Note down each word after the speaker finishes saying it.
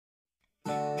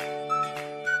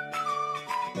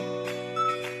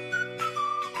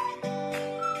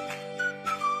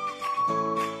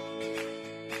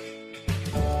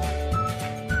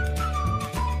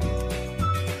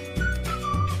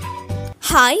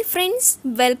Hi friends,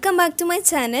 welcome back to my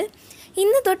channel.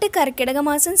 ഇന്ന് തൊട്ട് കർക്കിടക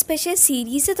മാസം സ്പെഷ്യൽ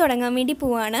സീരീസ് തുടങ്ങാൻ വേണ്ടി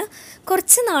പോവാണ്.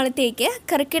 കുറച്ച് നാളത്തേക്ക്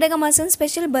കർക്കിടക മാസം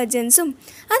സ്പെഷ്യൽ ഭജൻസും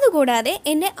അതുകൂടാതെ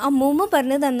എൻ്റെ അമ്മൂമ്മ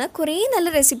പറഞ്ഞു തന്ന കുറേ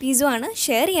നല്ല റെസിപ്പീസുമാണ്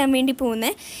ഷെയർ ചെയ്യാൻ വേണ്ടി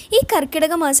പോകുന്നത്. ഈ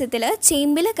കർക്കിടക മാസത്തിൽ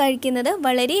ചേമ്പില കഴിക്കുന്നത്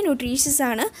വളരെ ന്യൂട്രീഷ്യസ്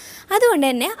ആണ്. അതുകൊണ്ട്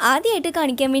തന്നെ ആദ്യമായിട്ട്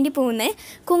കാണിക്കാൻ വേണ്ടി പോകുന്നത്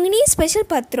കൊങ്കണി സ്പെഷ്യൽ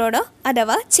പത്രോടോ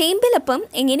അഥവാ ചേമ്പിലപ്പം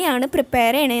എങ്ങനെയാണ്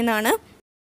പ്രിപ്പയർ ചെയ്യണമെന്നാണ്.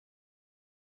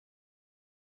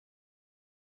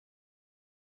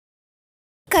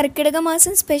 കർക്കിടക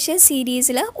മാസം സ്പെഷ്യൽ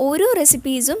സീരീസിൽ ഓരോ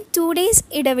റെസിപ്പീസും 2 days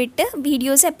ഇടവിട്ട്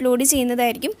വീഡിയോസ് അപ്ലോഡ്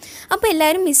ചെയ്യുന്നതായിരിക്കും. അപ്പോൾ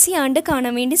എല്ലാവരും മിസ് ചെയ്യാണ്ട്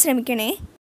കാണാൻ വേണ്ടി ശ്രമിക്കണേ.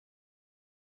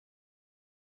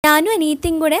 ഞാനും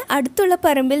അനിയത്തിയും കൂടെ അടുത്തുള്ള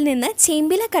പറമ്പിൽ നിന്ന്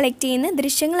ചേമ്പില കളക്ട് ചെയ്യുന്ന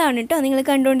ദൃശ്യങ്ങളാണ് കേട്ടോ നിങ്ങൾ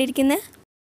കണ്ടുകൊണ്ടിരിക്കുന്നത്.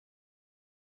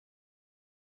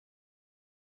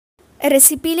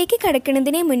 റെസിപ്പിയിലേക്ക്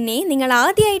കടക്കുന്നതിന് മുന്നേ നിങ്ങൾ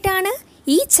ആദ്യമായിട്ടാണ്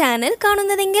ഈ ചാനൽ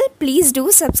കാണുന്നതെങ്കിൽ പ്ലീസ് ഡു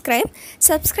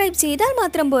സബ്സ്ക്രൈബ് ചെയ്താൽ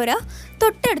മാത്രം പോരാ,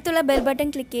 തൊട്ടടുത്തുള്ള ബെൽ ബട്ടൺ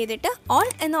ക്ലിക്ക് ചെയ്തിട്ട് ഓൾ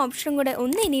എന്ന ഓപ്ഷൻ കൂടെ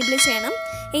ഒന്ന് എനേബിൾ ചെയ്യണം.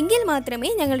 എങ്കിൽ മാത്രമേ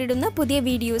ഞങ്ങളിടുന്ന പുതിയ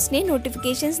വീഡിയോസിൻ്റെ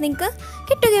നോട്ടിഫിക്കേഷൻസ് നിങ്ങൾക്ക്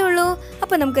കിട്ടുകയുള്ളൂ.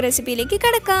 അപ്പോൾ നമുക്ക് റെസിപ്പിയിലേക്ക്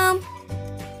കടക്കാം.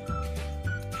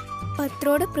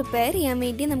 പത്രോട് പ്രിപ്പയർ ചെയ്യാൻ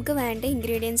വേണ്ടി നമുക്ക് വേണ്ട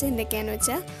ഇൻഗ്രീഡിയൻസ് എന്തൊക്കെയാണെന്ന്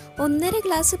വെച്ചാൽ 1.5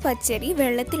 ഗ്ലാസ് പച്ചരി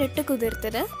വെള്ളത്തിലിട്ട്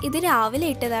കുതിർത്തത്. ഇത് രാവിലെ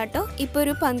ഇട്ടതാട്ടോ. ഇപ്പോൾ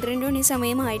ഒരു 12 മണി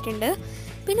സമയമായിട്ടുണ്ട്.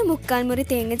 പിന്നെ 3/4 മുറി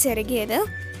തേങ്ങ ചിരകിയത്,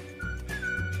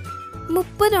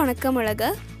 30 ഉണക്കമുളക്,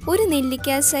 ഒരു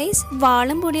നെല്ലിക്ക സൈസ്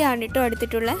വാളംപൊടിയാണ് കേട്ടോ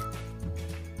എടുത്തിട്ടുള്ളത്.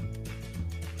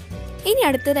 ഇനി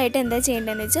അടുത്തതായിട്ട് എന്താ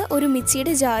ചെയ്യേണ്ടതെന്ന് വെച്ചാൽ ഒരു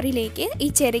മിക്സിയുടെ ജാറിലേക്ക് ഈ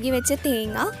ചിരകി വെച്ച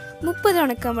തേങ്ങ, 30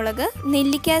 ഉണക്കമുളക്,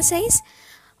 നെല്ലിക്ക സൈസ്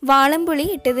വാളംപുളി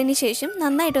ഇട്ടതിന് ശേഷം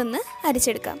നന്നായിട്ടൊന്ന്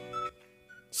അരച്ചെടുക്കാം.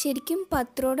 ശരിക്കും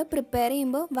പത്രോട് പ്രിപ്പയർ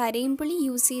ചെയ്യുമ്പോൾ വരയും പുളി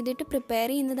യൂസ് ചെയ്തിട്ട് പ്രിപ്പയർ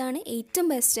ചെയ്യുന്നതാണ് ഏറ്റവും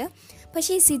ബെസ്റ്റ്.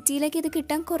 പക്ഷേ ഈ സിറ്റിയിലേക്ക് ഇത്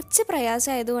കിട്ടാൻ കുറച്ച്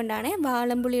പ്രയാസമായതുകൊണ്ടാണ്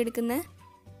വാളംപുളി എടുക്കുന്നത്.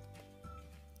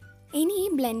 ഇനി ഈ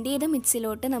ബ്ലെൻഡ് ചെയ്ത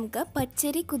മിക്സിലോട്ട് നമുക്ക്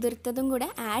പച്ചരി കുതിർത്തതും കൂടെ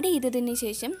ആഡ് ചെയ്തതിന്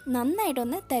ശേഷം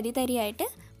നന്നായിട്ടൊന്ന് തരിയായിട്ട്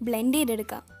ബ്ലെൻഡ്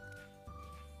ചെയ്തെടുക്കാം.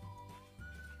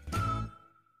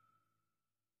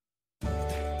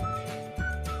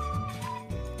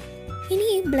 ഇനി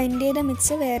ഈ ബ്ലെൻഡ് ചെയ്ത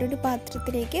മിക്സ് വേറൊരു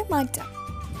പാത്രത്തിലേക്ക് മാറ്റാം.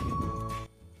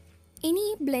 ഇനി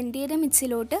ഈ ബ്ലെൻഡ് ചെയ്ത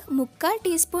മിക്സിലോട്ട് 3/4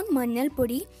 ടീസ്പൂൺ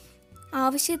മഞ്ഞൾപ്പൊടി,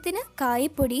 ആവശ്യത്തിന്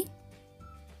കായപ്പൊടി,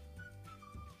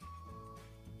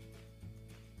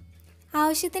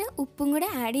 ആവശ്യത്തിന് ഉപ്പും കൂടെ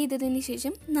ആഡ് ചെയ്തതിന്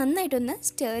ശേഷം നന്നായിട്ടൊന്ന്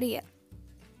സ്റ്റർ ചെയ്യുക.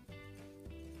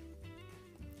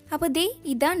 അപ്പോൾ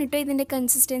ഇതാണ് കേട്ടോ ഇതിൻ്റെ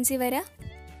കൺസിസ്റ്റൻസി വരാം.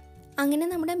 അങ്ങനെ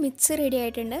നമ്മുടെ മിക്സ് റെഡി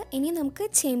ആയിട്ടുണ്ട്. ഇനി നമുക്ക്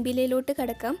ചേമ്പിലയിലോട്ട്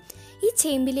കിടക്കാം. ഈ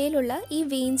ചേമ്പിലയിലുള്ള ഈ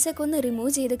വെയിൻസൊക്കെ ഒന്ന്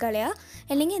റിമൂവ് ചെയ്ത് കളയുക.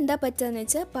 അല്ലെങ്കിൽ എന്താ പറ്റുകയെന്ന്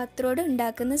വെച്ചാൽ പത്രോട്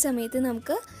ഉണ്ടാക്കുന്ന സമയത്ത്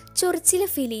നമുക്ക് ചൊറിച്ചിൽ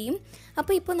ഫീൽ ചെയ്യും.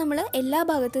 അപ്പോൾ ഇപ്പോൾ നമ്മൾ എല്ലാ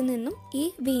ഭാഗത്തു നിന്നും ഈ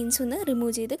വെയിൻസ് ഒന്ന്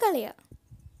റിമൂവ് ചെയ്ത് കളയുക.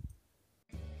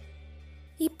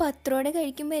 ഈ പത്രോട്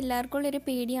കഴിക്കുമ്പോൾ എല്ലാവർക്കും ഉള്ളൊരു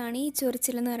പേടിയാണ് ഈ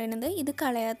ചൊറിച്ചിൽ എന്ന് പറയുന്നത്. ഇത്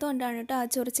കളയാത്തതുകൊണ്ടാണ് കേട്ടോ ആ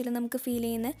ചൊറിച്ചിൽ നമുക്ക് ഫീൽ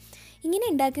ചെയ്യുന്നത്. ഇങ്ങനെ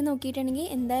ഉണ്ടാക്കി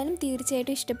നോക്കിയിട്ടുണ്ടെങ്കിൽ എന്തായാലും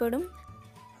തീർച്ചയായിട്ടും ഇഷ്ടപ്പെടും.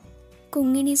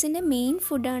 കൊങ്കണീസിൻ്റെ മെയിൻ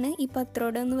ഫുഡാണ് ഈ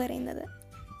പത്രോട് എന്ന് പറയുന്നത്.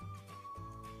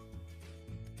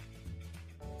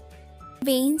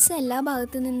 വെയിൻസ് എല്ലാ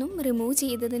ഭാഗത്തു നിന്നും റിമൂവ്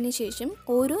ചെയ്തതിന് ശേഷം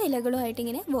ഓരോ ഇലകളുമായിട്ട്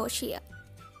ഇങ്ങനെ വാഷ് ചെയ്യുക.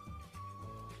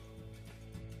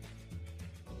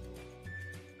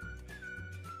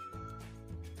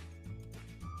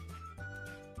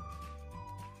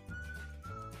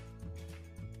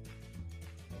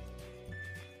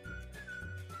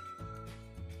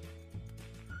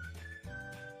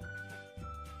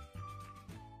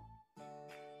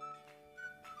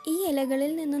 ഈ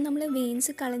ഇലകളിൽ നിന്നും നമ്മൾ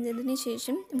വെയിൻസ് കളഞ്ഞതിന്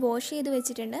ശേഷം വാഷ് ചെയ്ത്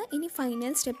വെച്ചിട്ടുണ്ട്. ഇനി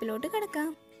ഫൈനൽ സ്റ്റെപ്പിലോട്ട് കിടക്കാം.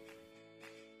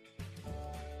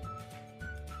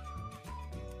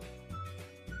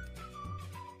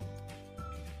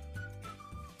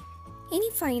 ഇനി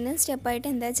ഫൈനൽ സ്റ്റെപ്പായിട്ട്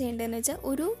എന്താ ചെയ്യേണ്ടതെന്ന് വെച്ചാൽ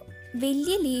ഒരു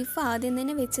വലിയ ലീഫ് ആദ്യം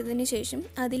തന്നെ വെച്ചതിന് ശേഷം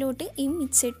അതിലോട്ട് ഈ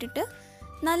മിക്സ് ഇട്ടിട്ട്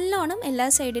നല്ലോണം എല്ലാ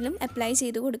സൈഡിലും അപ്ലൈ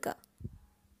ചെയ്ത് കൊടുക്കുക.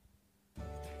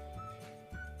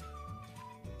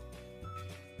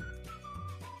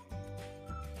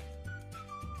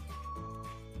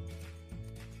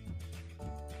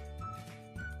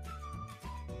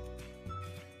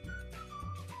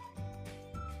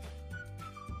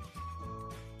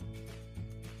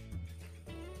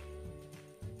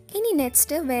 ഇനി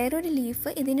നെക്സ്റ്റ് വേറൊരു ലീഫ്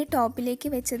ഇതിൻ്റെ ടോപ്പിലേക്ക്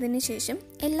വെച്ചതിന് ശേഷം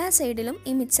എല്ലാ സൈഡിലും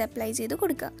ഈ മിക്സ് അപ്ലൈ ചെയ്ത്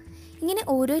കൊടുക്കുക. ഇങ്ങനെ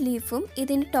ഓരോ ലീഫും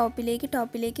ഇതിൻ്റെ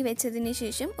ടോപ്പിലേക്ക് വെച്ചതിന്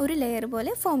ശേഷം ഒരു ലെയർ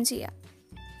പോലെ ഫോം ചെയ്യുക.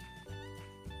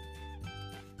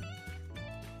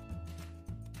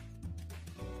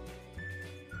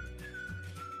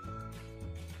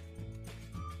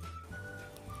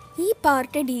 ഈ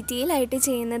പാർട്ട് ഡീറ്റെയിൽ ആയിട്ട്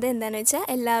ചെയ്യുന്നത് എന്താണെന്ന് വെച്ചാൽ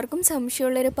എല്ലാവർക്കും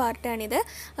സംശയമുള്ളൊരു പാർട്ടാണിത്.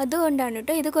 അതുകൊണ്ടാണ്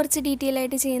കേട്ടോ ഇത് കുറച്ച് ഡീറ്റെയിൽ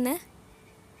ആയിട്ട് ചെയ്യുന്നത്.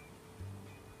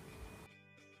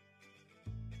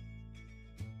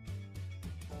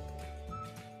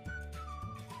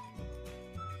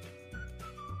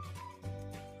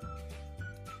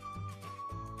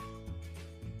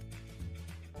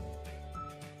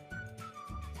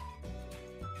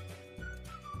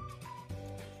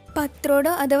 പത്രോട്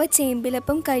അഥവാ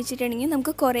ചേമ്പിലപ്പം കഴിച്ചിട്ടുണ്ടെങ്കിൽ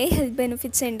നമുക്ക് കുറേ ഹെൽത്ത്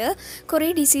ബെനിഫിറ്റ്സ് ഉണ്ട്. കുറേ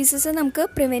ഡിസീസസ് നമുക്ക്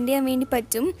പ്രിവെൻറ്റ് ചെയ്യാൻ വേണ്ടി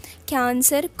പറ്റും.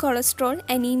 ക്യാൻസർ, കൊളസ്ട്രോൾ,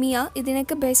 അനീമിയ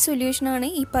ഇതിനൊക്കെ ബെസ്റ്റ് സൊല്യൂഷനാണ്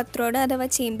ഈ പത്രോട് അഥവാ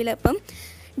ചേമ്പിലപ്പം.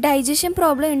 ഡൈജഷൻ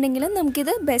പ്രോബ്ലം ഉണ്ടെങ്കിലും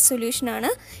നമുക്കിത് ബെസ്റ്റ്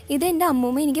സൊല്യൂഷനാണ്. ഇത് എൻ്റെ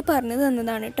അമ്മൂമ്മ എനിക്ക് പറഞ്ഞു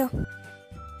തന്നതാണ് കേട്ടോ.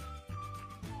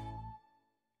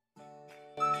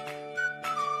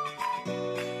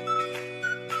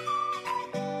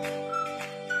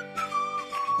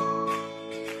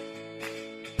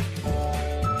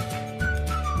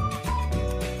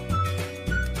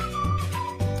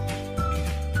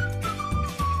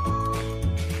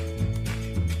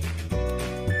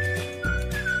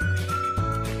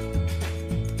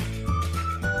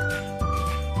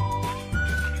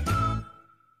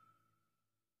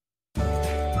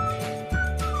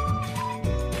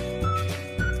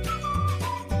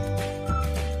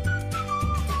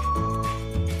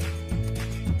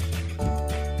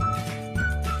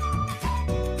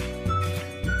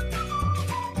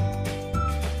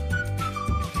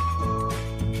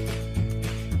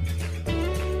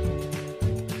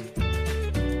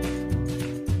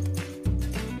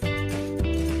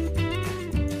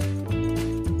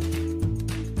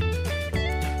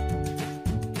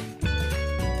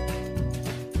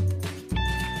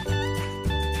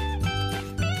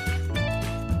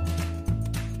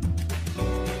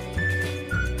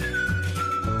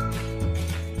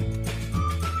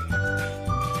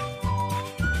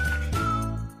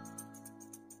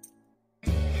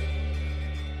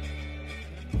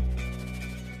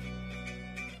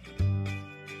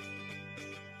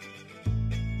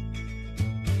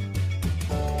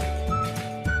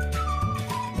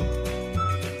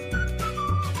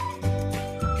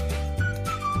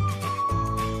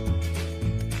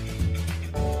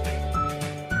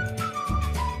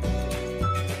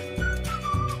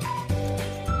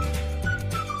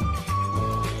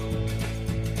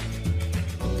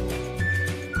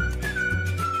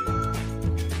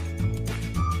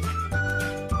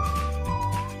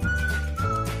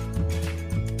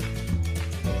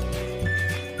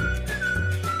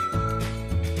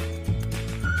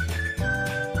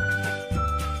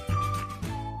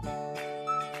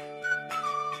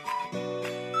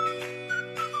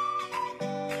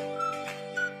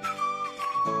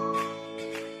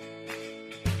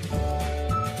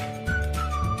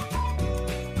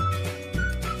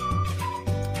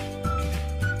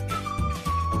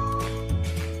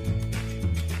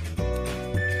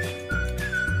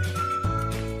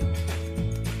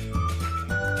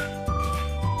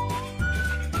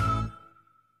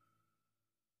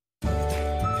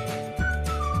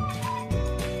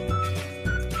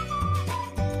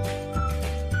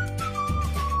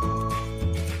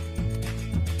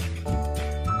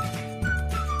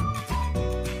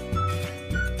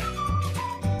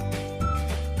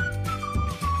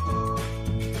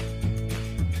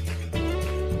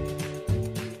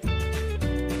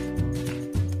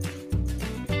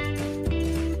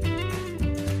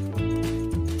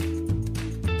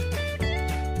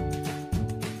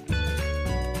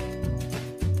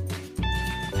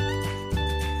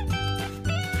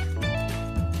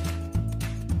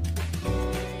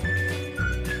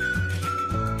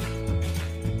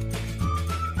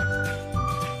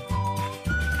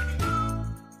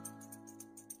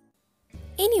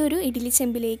 ഇനി ഒരു ഇഡ്ഡലി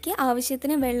ചെമ്പിലേക്ക്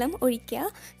ആവശ്യത്തിന് വെള്ളം ഒഴിക്കുക.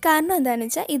 കാരണം എന്താണെന്ന്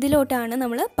വെച്ചാൽ ഇതിലോട്ടാണ്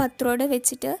നമ്മൾ പത്രോട്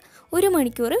വെച്ചിട്ട് 1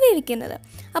 മണിക്കൂർ വേവിക്കുന്നത്.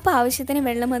 അപ്പോൾ ആവശ്യത്തിന്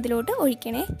വെള്ളം അതിലോട്ട്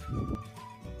ഒഴിക്കണേ.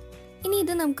 ഇനി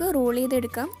ഇത് നമുക്ക് റോൾ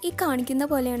ചെയ്തെടുക്കാം. ഈ കാണിക്കുന്ന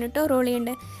പോലെയാണ് കേട്ടോ റോൾ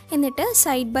ചെയ്യേണ്ടത്. എന്നിട്ട്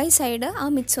സൈഡ് ബൈ സൈഡ് ആ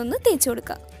മിക്സ് ഒന്ന് തേച്ച്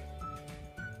കൊടുക്കുക.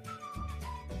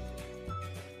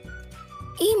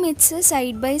 ഈ മിക്സ്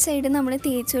സൈഡ് ബൈ സൈഡ് നമ്മൾ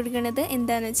തേച്ച് കൊടുക്കുന്നത്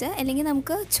എന്താണെന്ന് വെച്ചാൽ അല്ലെങ്കിൽ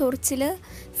നമുക്ക് ചൊറിച്ചിൽ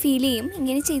ഫീൽ ചെയ്യും.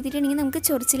 ഇങ്ങനെ ചെയ്തിട്ടുണ്ടെങ്കിൽ നമുക്ക്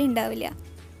ചൊറിച്ചിൽ ഉണ്ടാവില്ല.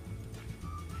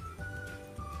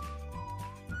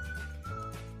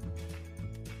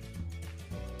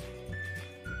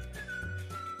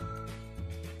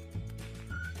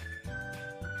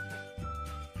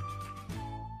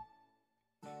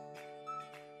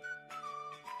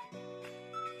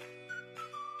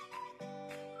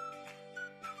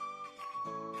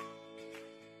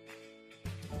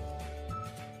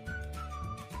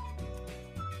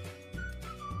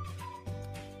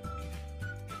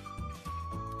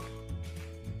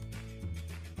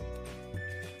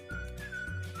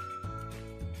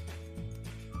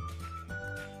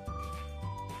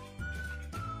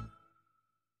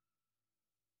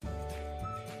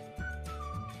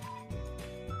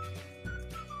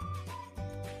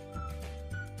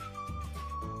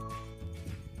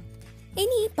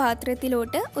 ഇനി ഈ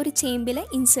പാത്രത്തിലോട്ട് ഒരു ചേമ്പില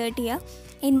ഇൻസേർട്ട് ചെയ്യുക.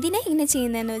 എന്തിനാണ് ഇങ്ങനെ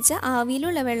ചെയ്യുന്നതെന്ന് വെച്ചാൽ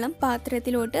ആവിയിലുള്ള വെള്ളം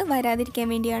പാത്രത്തിലോട്ട് വരാതിരിക്കാൻ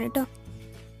വേണ്ടിയാണ് കേട്ടോ.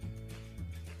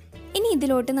 ഇനി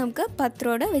ഇതിലോട്ട് നമുക്ക്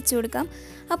പത്രോട വെച്ച് കൊടുക്കാം.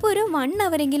 അപ്പോൾ ഒരു 1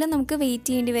 അവറെങ്കിലും നമുക്ക് വെയിറ്റ്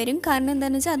ചെയ്യേണ്ടി വരും. കാരണം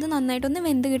എന്താണെന്ന് വെച്ചാൽ അത് നന്നായിട്ടൊന്ന്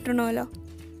വെന്ത് കിട്ടണമല്ലോ.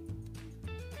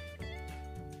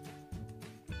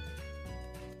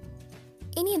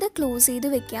 ഇനി ഇത് ക്ലോസ് ചെയ്ത്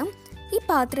വെക്കാം. ഈ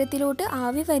പാത്രത്തിലോട്ട്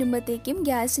ആവി വരുമ്പോഴത്തേക്കും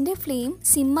ഗ്യാസിൻ്റെ ഫ്ലെയിം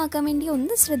സിമ്മാക്കാൻ വേണ്ടി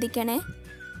ഒന്ന് ശ്രദ്ധിക്കണേ.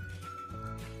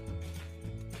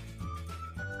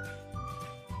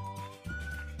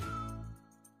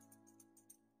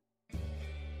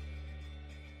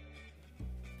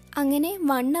 അങ്ങനെ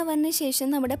 1 അവറിന് ശേഷം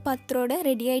നമ്മുടെ പത്രോട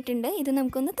റെഡി ആയിട്ടുണ്ട്. ഇത്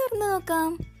നമുക്കൊന്ന് തുറന്നു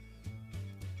നോക്കാം.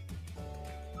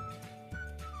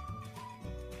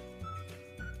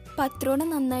 പത്രോട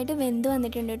നന്നായിട്ട് വെന്ത്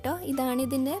വന്നിട്ടുണ്ട് കേട്ടോ. ഇതാണ്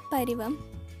ഇതിൻ്റെ പരുവം.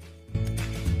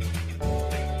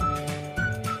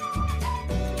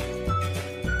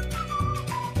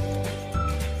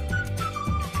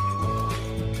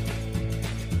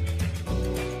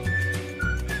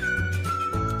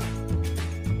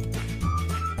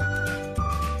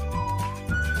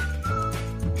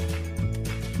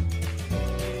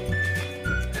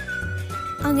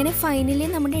 അങ്ങനെ ഫൈനലി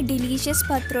നമ്മുടെ ഡിലീഷ്യസ്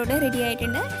പത്രോട റെഡി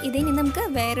ആയിട്ടുണ്ട്. ഇതിനി നമുക്ക്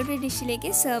വേറൊരു ഡിഷിലേക്ക്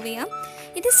സെർവ് ചെയ്യാം.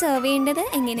 ഇത് സെർവ് ചെയ്യേണ്ടത്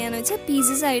എങ്ങനെയാണെന്ന് വെച്ചാൽ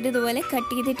പീസസ് ആയിട്ട് ഇതുപോലെ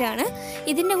കട്ട് ചെയ്തിട്ടാണ്.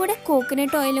 ഇതിൻ്റെ കൂടെ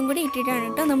കോക്കനട്ട് ഓയിലും കൂടി ഇട്ടിട്ടാണ്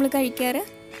കേട്ടോ നമ്മൾ കഴിക്കാറ്.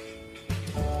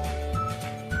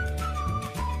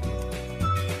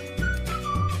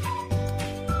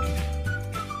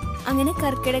 അങ്ങനെ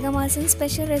കർക്കിടക മാസം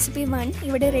സ്പെഷ്യൽ റെസിപ്പി 1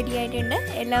 ഇവിടെ റെഡി ആയിട്ടുണ്ട്.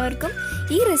 എല്ലാവർക്കും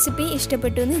ഈ റെസിപ്പി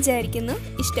ഇഷ്ടപ്പെട്ടു എന്ന് വിചാരിക്കുന്നു.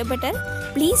 ഇഷ്ടപ്പെട്ടാൽ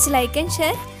പ്ലീസ് ലൈക്ക് ആൻഡ്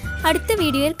ഷെയർ. അടുത്ത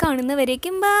വീഡിയോയിൽ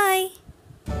കാണുന്നവരേക്കും ബൈ.